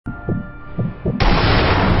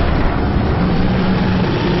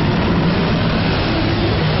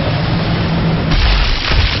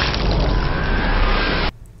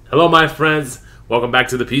Hello, my friends. Welcome back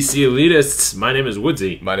to the ThePCelitist. My name is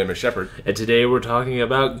Woodsie. My name is Shepherd. And today we're talking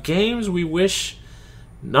about games we wish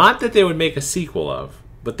not that they would make a sequel of,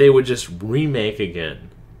 but they would just remake again.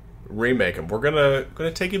 Remake them. We're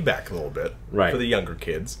gonna take it back a little bit for the younger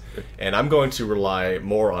kids, and I'm going to rely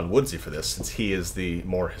more on Woodsie for this, since he is the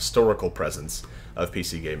more historical presence of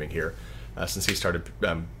PC gaming here, since he started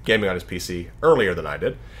gaming on his PC earlier than I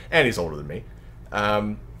did, and he's older than me.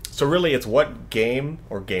 So really, it's what game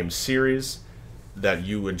or game series that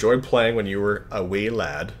you enjoyed playing when you were a wee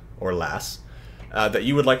lad or lass that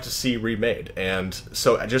you would like to see remade. And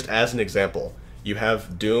so, just as an example, you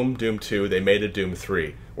have Doom, Doom 2, they made a Doom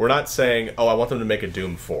 3. We're not saying, oh, I want them to make a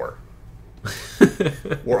Doom 4.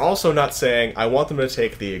 We're also not saying, I want them to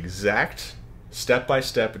take the exact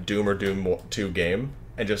step-by-step Doom or Doom 2 game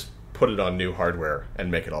and just put it on new hardware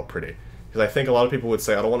and make it all pretty. Because I think a lot of people would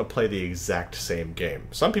say, I don't want to play the exact same game.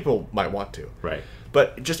 Some people might want to. Right.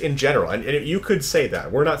 But just in general, and you could say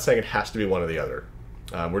that. We're not saying it has to be one or the other.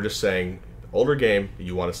 We're just saying, older game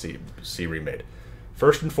you want to see remade.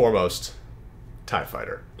 First and foremost, TIE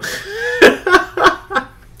Fighter.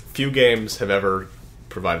 Few games have ever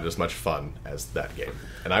provided as much fun as that game.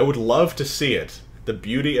 And I would love to see it. The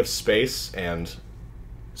beauty of space and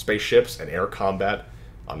spaceships and air combat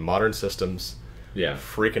on modern systems. Yeah.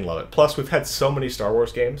 Freaking love it. Plus, we've had so many Star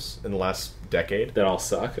Wars games in the last decade. That all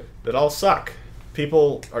suck. That all suck.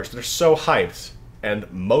 People they're so hyped,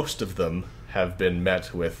 and most of them have been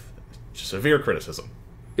met with severe criticism.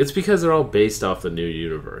 It's because they're all based off the new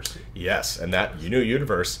universe. Yes, and that new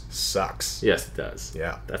universe sucks. Yes, it does.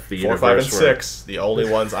 Yeah. That's the 4, universe 5, and 6, the only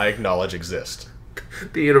ones I acknowledge exist.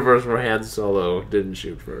 The universe where Han Solo didn't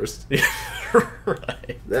shoot first.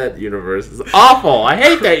 Right. That universe is awful. I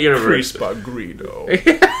hate that universe. Crispa Greedo.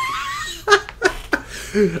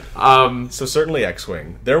 So certainly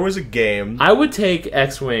X-Wing. There was a game. I would take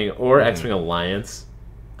X-Wing or X-Wing Alliance.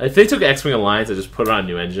 If they took X-Wing Alliance and just put it on a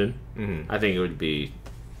new engine, I think it would be...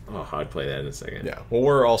 Oh, I'd play that in a second. Yeah. Well,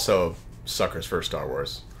 we're also suckers for Star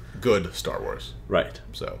Wars. Good Star Wars. Right.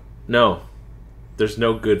 So. No. There's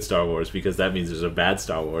no good Star Wars, because that means there's a bad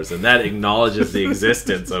Star Wars, and that acknowledges the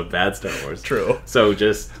existence of bad Star Wars. True. So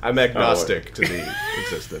just... I'm agnostic to the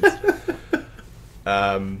existence.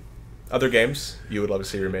 Other games you would love to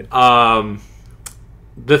see remade?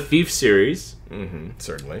 The Thief series.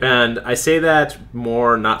 Certainly. And I say that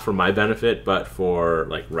more not for my benefit, but for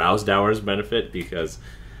like Rousdower's benefit, because...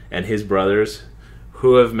 and his brothers,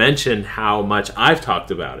 who have mentioned how much I've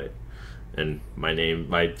talked about it. And my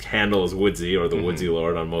handle is Woodsie, or the Woodsie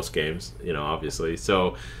Lord on most games, obviously.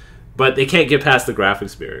 So, but they can't get past the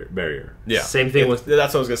graphics barrier. Yeah. Same thing with...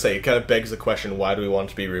 That's what I was going to say. It kind of begs the question, why do we want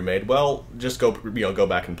it to be remade? Well, just go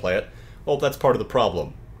back and play it. Well, that's part of the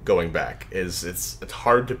problem, going back, is it's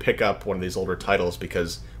hard to pick up one of these older titles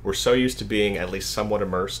because we're so used to being at least somewhat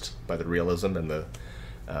immersed by the realism and the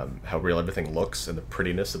how real everything looks and the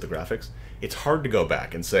prettiness of the graphics. It's hard to go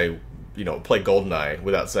back and say, play GoldenEye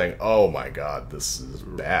without saying, oh my god, this is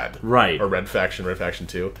bad. Right. Or Red Faction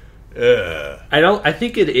 2. Ugh. I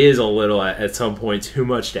think it is a little, at some point, too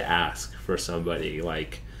much to ask for somebody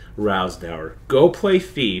like Rousdower. Go play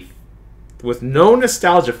Thief with no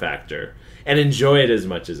nostalgia factor and enjoy it as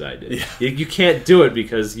much as I did. Yeah. You can't do it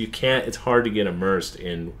because it's hard to get immersed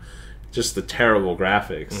in just the terrible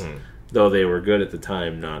graphics. Though they were good at the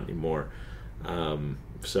time, not anymore.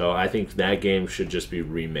 So I think that game should just be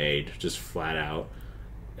remade, just flat out.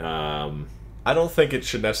 I don't think it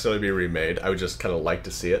should necessarily be remade. I would just kind of like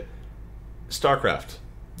to see it. StarCraft,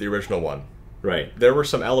 the original one. Right. There were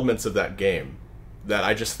some elements of that game that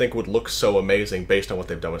I just think would look so amazing based on what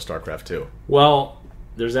they've done with StarCraft 2. Well,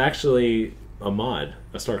 there's actually a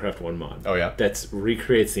StarCraft 1 mod. Oh, yeah? That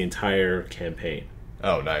recreates the entire campaign.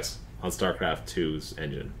 Oh, nice. On StarCraft 2's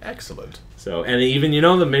engine. Excellent. So, and even,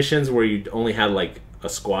 the missions where you only had, like, a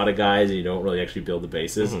squad of guys and you don't really actually build the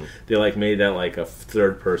bases, they, like, made that, like, a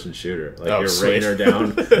third-person shooter. Like, you're raining her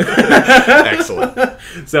down. Excellent.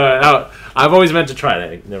 So, I've always meant to try that.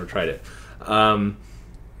 I never tried it.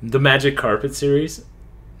 The Magic Carpet series.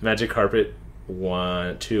 Magic Carpet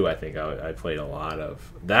 1, 2, I think I played a lot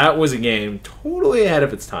of. That was a game totally ahead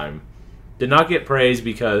of its time. Did not get praised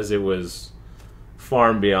because it was far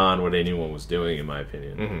and beyond what anyone was doing, in my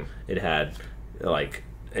opinion. It had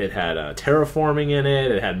terraforming in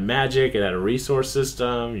it. It had magic. It had a resource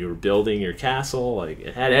system. You were building your castle. Like,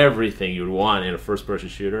 it had everything you would want in a first-person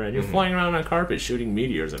shooter, and you're flying around on a carpet shooting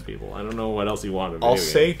meteors at people. I don't know what else you want. I'll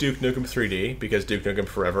say Duke Nukem 3D because Duke Nukem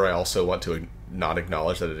Forever. I also want to not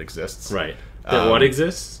acknowledge that it exists. Right. What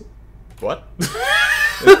exists? What?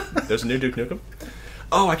 There's a new Duke Nukem.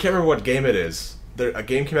 Oh, I can't remember what game it is. a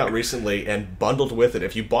game came out recently, and bundled with it,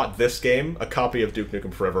 if you bought this game, a copy of Duke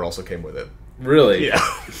Nukem Forever also came with it. Really? Yeah.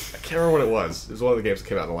 I can't remember what it was. It was one of the games that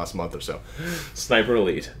came out in the last month or so. Sniper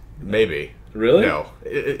Elite. Maybe. Really? No.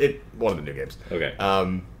 It one of the new games. Okay.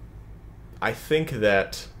 I think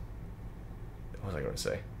that... What was I going to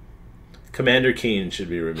say? Commander Keen should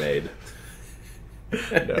be remade.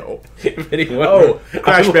 No. If anyone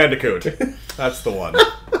Crash Bandicoot. That's the one.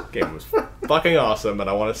 Game was fucking awesome, and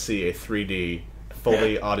I want to see a 3D,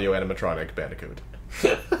 fully audio animatronic Bandicoot.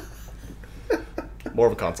 More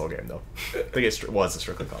of a console game, though. I think it was a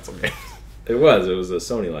strictly console game. It was. It was a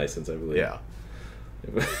Sony license, I believe. Yeah.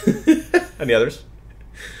 Any others?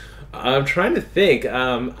 I'm trying to think.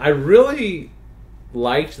 I really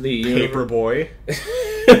liked the Paperboy.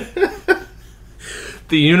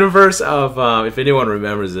 The universe of, if anyone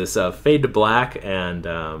remembers this, Fade to Black and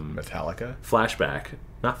Metallica? Flashback.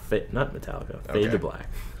 Not Metallica. Fade to Black.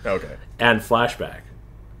 Okay. And Flashback.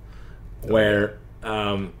 Where,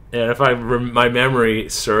 and if my memory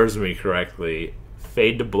serves me correctly,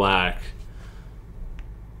 Fade to Black,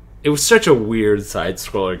 it was such a weird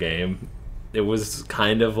side-scroller game. It was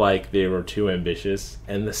kind of like they were too ambitious,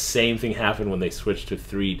 and the same thing happened when they switched to a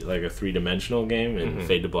three-dimensional game in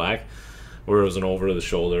Fade to Black, where it was an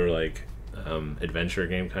over-the-shoulder adventure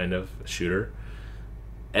game kind of shooter,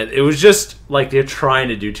 and it was just like they're trying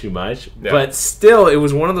to do too much. Yeah. But still, it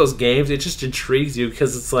was one of those games. It just intrigues you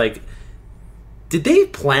because it's like, did they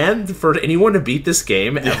plan for anyone to beat this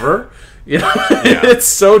game ever? You know, it's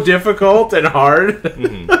so difficult and hard.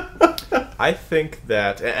 I think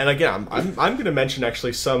that, and again, I'm going to mention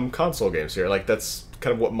actually some console games here. Like, that's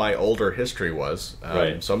kind of what my older history was.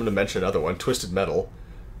 Right. So I'm going to mention another one, Twisted Metal.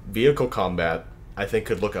 Vehicle combat, I think,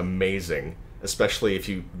 could look amazing, especially if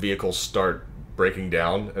vehicles start breaking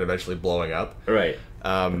down and eventually blowing up. Right.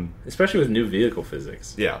 Especially with new vehicle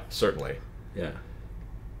physics. Yeah, certainly. Yeah.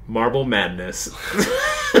 Marble Madness.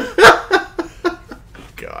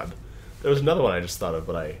 God. There was another one I just thought of,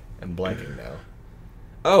 but I am blanking now.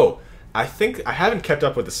 Oh, I think I haven't kept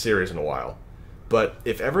up with the series in a while, but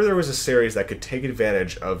if ever there was a series that could take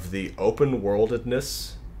advantage of the open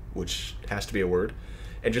worldedness, which has to be a word,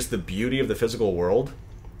 and just the beauty of the physical world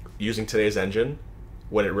using today's engine,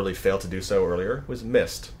 when it really failed to do so earlier, was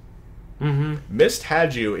Myst. Mm-hmm. Myst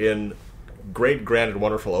had you in great, grand, and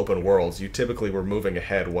wonderful open worlds. You typically were moving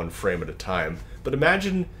ahead one frame at a time. But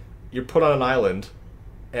imagine you're put on an island,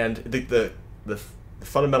 and the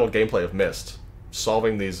fundamental gameplay of Myst,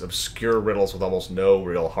 solving these obscure riddles with almost no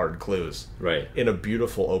real hard clues, right, in a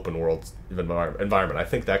beautiful open world environment. I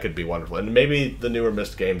think that could be wonderful. And maybe the newer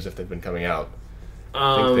Myst games, if they've been coming out,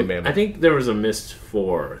 I think there was a Myst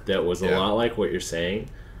 4 that was a lot like what you're saying,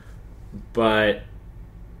 but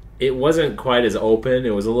it wasn't quite as open.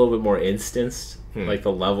 It was a little bit more instanced. Like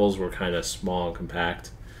the levels were kind of small and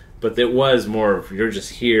compact, but it was more of, you're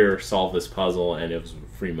just here, solve this puzzle, and it was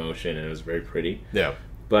free motion, and it was very pretty. Yeah.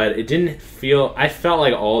 But it didn't feel... I felt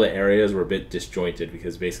like all the areas were a bit disjointed,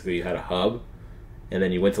 because basically you had a hub, and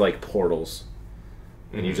then you went to, like, portals.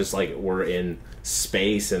 And you just, like, were in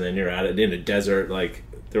space, and then you're out in a desert. Like,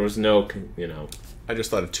 there was no, you know... I just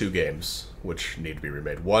thought of two games which need to be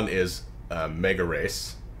remade. One is Mega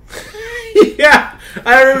Race. Yeah!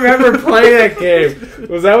 I remember playing that game.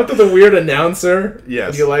 Was that with the weird announcer?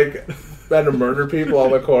 Yes. You, like, had to murder people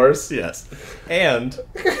on the course? Yes. And...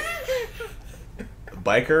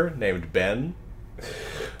 biker named Ben.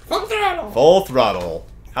 Full Throttle.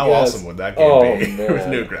 How awesome would that game be with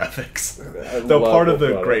new graphics? Though part of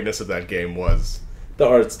the greatness of that game was the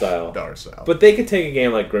art style. But they could take a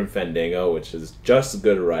game like Grim Fandango, which is just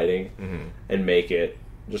good writing, and make it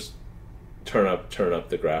just turn up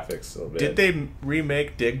the graphics a little bit. Did they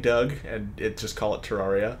remake Dig Dug and just call it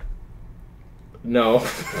Terraria? No,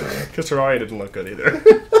 because Terraria didn't look good either.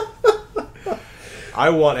 I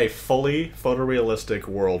want a fully photorealistic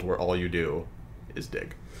world where all you do is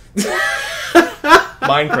dig.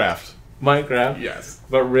 Minecraft. Yes.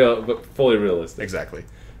 But fully realistic. Exactly.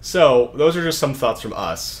 So, those are just some thoughts from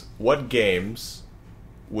us. What games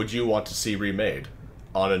would you want to see remade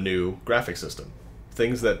on a new graphic system?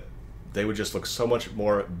 Things that they would just look so much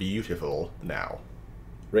more beautiful now.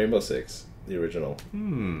 Rainbow Six, the original.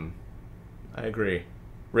 I agree.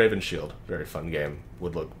 Raven Shield, very fun game,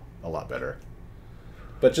 would look a lot better.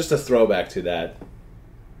 But just a throwback to that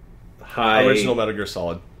original Metal Gear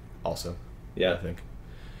Solid, also. Yeah. I think.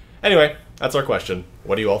 Anyway, that's our question.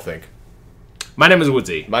 What do you all think? My name is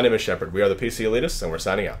Woodsie. My name is Shepherd. We are the PC Elitists, and we're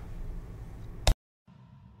signing out.